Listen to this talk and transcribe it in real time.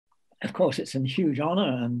of course, it's a huge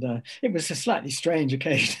honor, and it was a slightly strange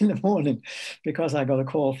occasion in the morning because I got a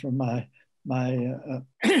call from my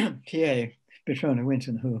PA, Petrona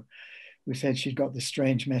Winton, who said she'd got this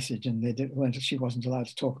strange message and she wasn't allowed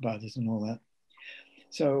to talk about it and all that.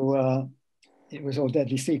 So it was all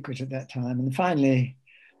deadly secret at that time. And finally,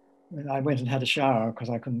 I went and had a shower because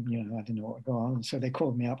I couldn't, I didn't know what would go on. And so they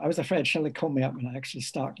called me up. I was afraid, shall they call me up when I actually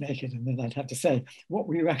stark naked? And then I'd have to say, what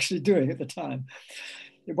were you actually doing at the time?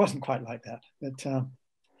 It wasn't quite like that.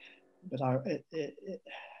 But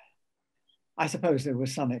I suppose there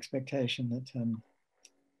was some expectation that,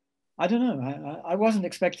 I don't know, I wasn't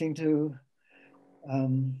expecting to,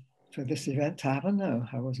 for this event to happen. No,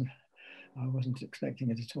 I wasn't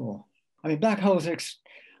expecting it at all. I mean, black holes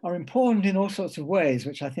are important in all sorts of ways,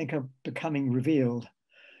 which I think are becoming revealed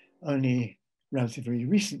only relatively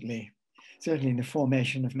recently. Certainly in the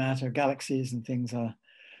formation of matter, galaxies and things are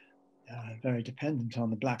very dependent on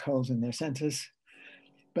the black holes in their centers.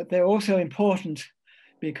 But they're also important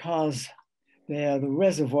because they are the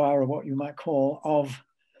reservoir of what you might call of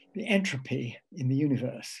the entropy in the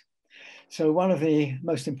universe. So one of the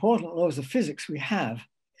most important laws of physics we have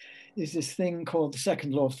is this thing called the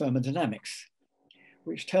second law of thermodynamics,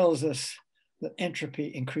 which tells us that entropy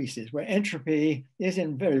increases, where entropy is,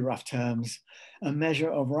 in very rough terms, a measure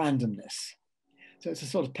of randomness. So it's a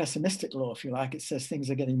sort of pessimistic law, if you like. It says things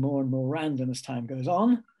are getting more and more random as time goes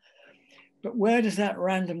on. But where does that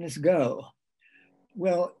randomness go?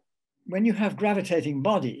 Well, when you have gravitating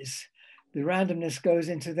bodies, the randomness goes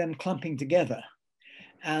into them clumping together.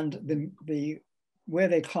 And where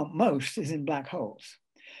they clump most is in black holes.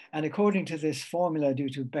 And according to this formula due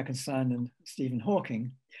to Bekenstein and Stephen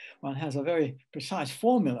Hawking, one has a very precise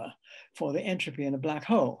formula for the entropy in a black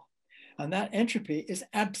hole. And that entropy is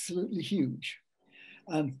absolutely huge.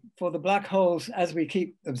 For the black holes, as we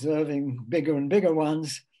keep observing bigger and bigger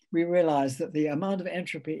ones, we realize that the amount of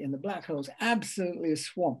entropy in the black holes absolutely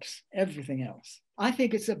swamps everything else. I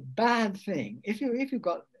think it's a bad thing. If you've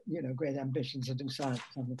got great ambitions to do science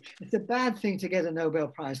or something, it's a bad thing to get a Nobel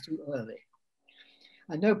Prize too early.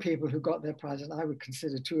 I know people who got their prizes I would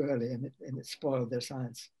consider too early, and it spoiled their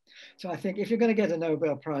science. So I think if you're going to get a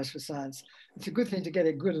Nobel Prize for science, it's a good thing to get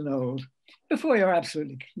it good and old before you're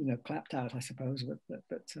absolutely clapped out, I suppose.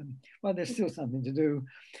 But well, there's still something to do.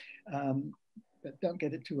 But don't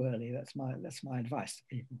get it too early. That's my advice to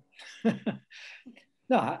people.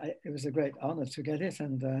 No, it was a great honor to get it,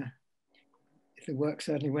 and the work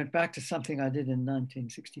certainly went back to something I did in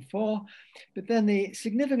 1964. But then the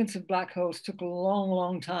significance of black holes took a long,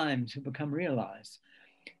 long time to become realized.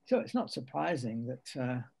 So it's not surprising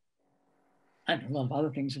that and a lot of other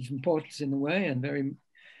things of importance in the way and very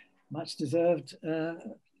much deserved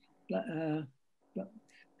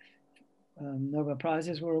Nobel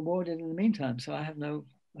Prizes were awarded in the meantime. So I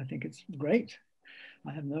think it's great.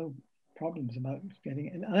 I have no problems about getting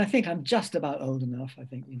it. And I think I'm just about old enough. I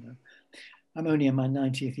think, I'm only in my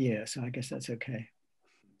 90th year, so I guess that's okay.